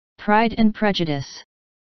Pride and Prejudice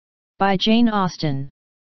by Jane Austen.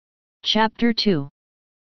 Chapter 2.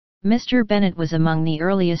 Mr. Bennet was among the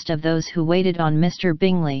earliest of those who waited on Mr.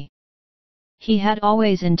 Bingley. He had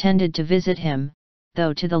always intended to visit him,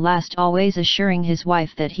 though to the last always assuring his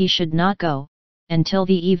wife that he should not go, until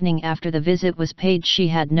the evening after the visit was paid she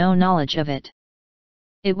had no knowledge of it.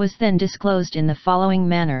 It was then disclosed in the following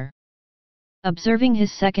manner. Observing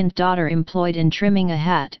his second daughter employed in trimming a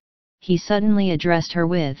hat, he suddenly addressed her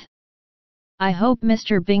with, "I hope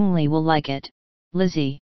Mr. Bingley will like it,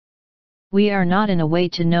 Lizzie." "We are not in a way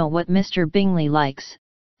to know what Mr. Bingley likes,"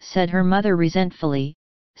 said her mother resentfully,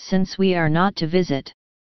 "since we are not to visit."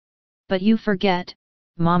 "But you forget,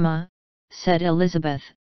 Mamma," said Elizabeth,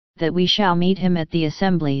 "that we shall meet him at the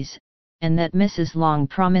assemblies, and that Mrs. Long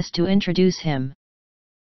promised to introduce him."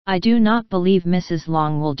 "I do not believe Mrs.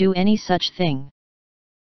 Long will do any such thing.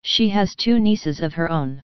 She has two nieces of her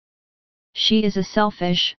own. She is a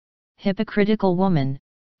selfish, hypocritical woman,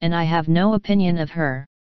 and I have no opinion of her."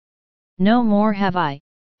 "No more have I,"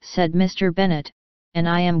 said Mr. Bennet, "and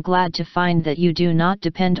I am glad to find that you do not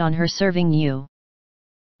depend on her serving you."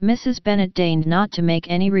 Mrs. Bennet deigned not to make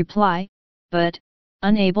any reply, but,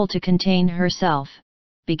 unable to contain herself,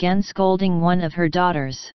 began scolding one of her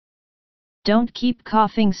daughters. "Don't keep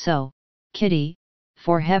coughing so, Kitty,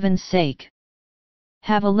 for heaven's sake.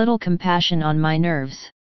 Have a little compassion on my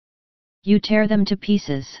nerves. You tear them to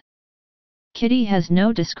pieces." "Kitty has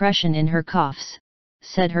no discretion in her coughs,"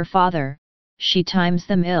 said her father, "she times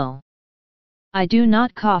them ill." "I do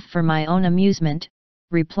not cough for my own amusement,"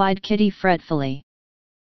 replied Kitty fretfully.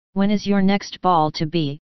 "When is your next ball to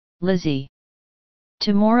be, Lizzie?"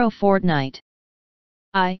 "Tomorrow fortnight."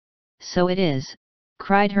 So it is,"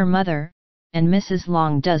 cried her mother, "and Mrs.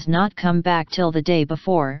 Long does not come back till the day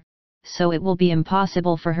before, so it will be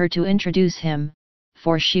impossible for her to introduce him,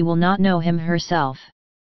 for she will not know him herself."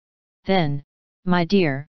 "Then, my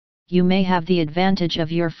dear, you may have the advantage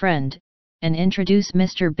of your friend, and introduce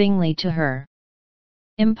Mr. Bingley to her."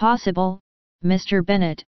 "Impossible, Mr.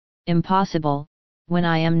 Bennet, impossible, when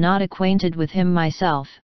I am not acquainted with him myself.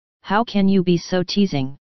 How can you be so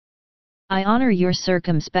teasing?" "I honor your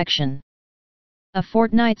circumspection. A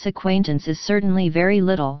fortnight's acquaintance is certainly very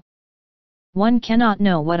little. One cannot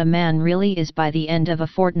know what a man really is by the end of a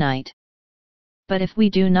fortnight. But if we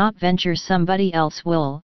do not venture somebody else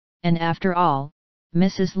will, and after all,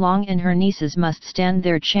 Mrs. Long and her nieces must stand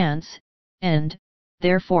their chance, and,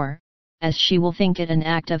 therefore, as she will think it an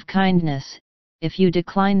act of kindness, if you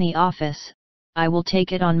decline the office, I will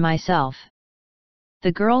take it on myself."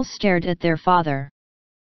 The girls stared at their father.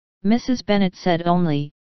 Mrs. Bennet said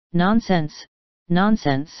only, "Nonsense,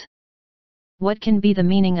 nonsense." "What can be the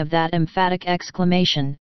meaning of that emphatic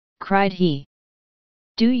exclamation?" cried he.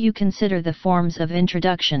 "Do you consider the forms of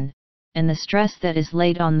introduction, and the stress that is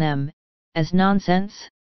laid on them, as nonsense?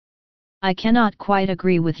 I cannot quite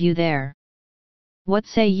agree with you there. What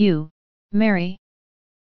say you, Mary?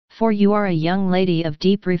 For you are a young lady of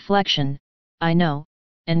deep reflection, I know,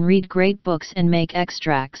 and read great books and make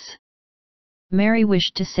extracts." Mary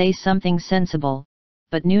wished to say something sensible,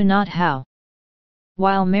 but knew not how.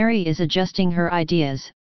 While Mary is adjusting her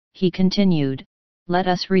ideas, he continued, "Let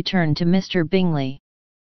us return to Mr. Bingley."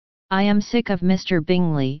 "I am sick of Mr.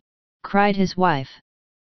 Bingley," cried his wife.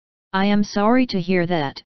 "I am sorry to hear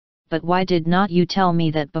that, but why did not you tell me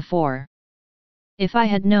that before? If I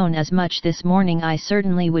had known as much this morning I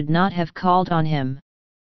certainly would not have called on him.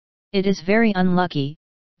 It is very unlucky,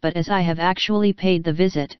 but as I have actually paid the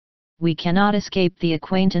visit, we cannot escape the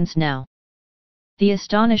acquaintance now." The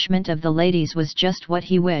astonishment of the ladies was just what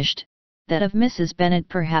he wished, that of Mrs. Bennet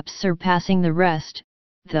perhaps surpassing the rest,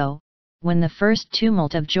 though, when the first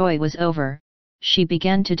tumult of joy was over, she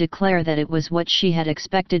began to declare that it was what she had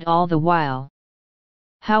expected all the while.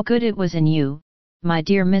 "How good it was in you, my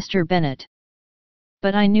dear Mr. Bennet!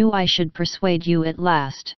 But I knew I should persuade you at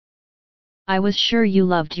last. I was sure you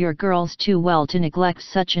loved your girls too well to neglect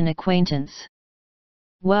such an acquaintance.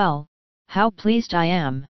 Well, how pleased I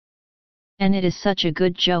am! And it is such a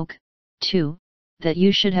good joke, too, that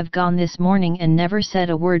you should have gone this morning and never said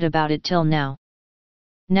a word about it till now.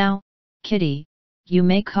 Now, Kitty, you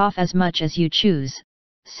may cough as much as you choose,"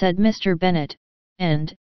 said Mr. Bennet,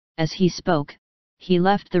 and, as he spoke, he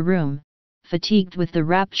left the room, fatigued with the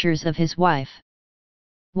raptures of his wife.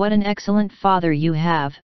 "What an excellent father you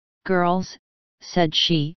have, girls," said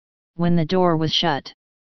she, when the door was shut.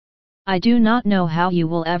 "I do not know how you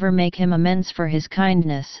will ever make him amends for his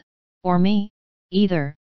kindness, or me,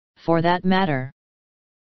 either, for that matter.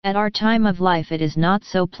 At our time of life it is not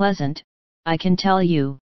so pleasant, I can tell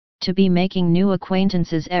you, to be making new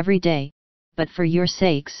acquaintances every day, but for your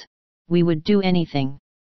sakes, we would do anything."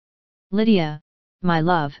 Lydia, my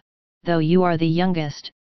love, though you are the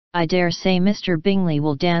youngest, I dare say Mr. Bingley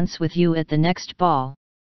will dance with you at the next ball.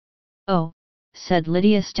 Oh, said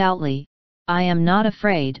Lydia stoutly, I am not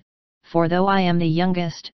afraid, for though I am the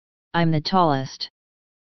youngest, I'm the tallest.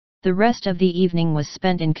 The rest of the evening was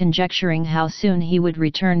spent in conjecturing how soon he would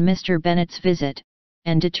return Mr. Bennet's visit,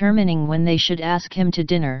 and determining when they should ask him to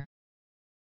dinner.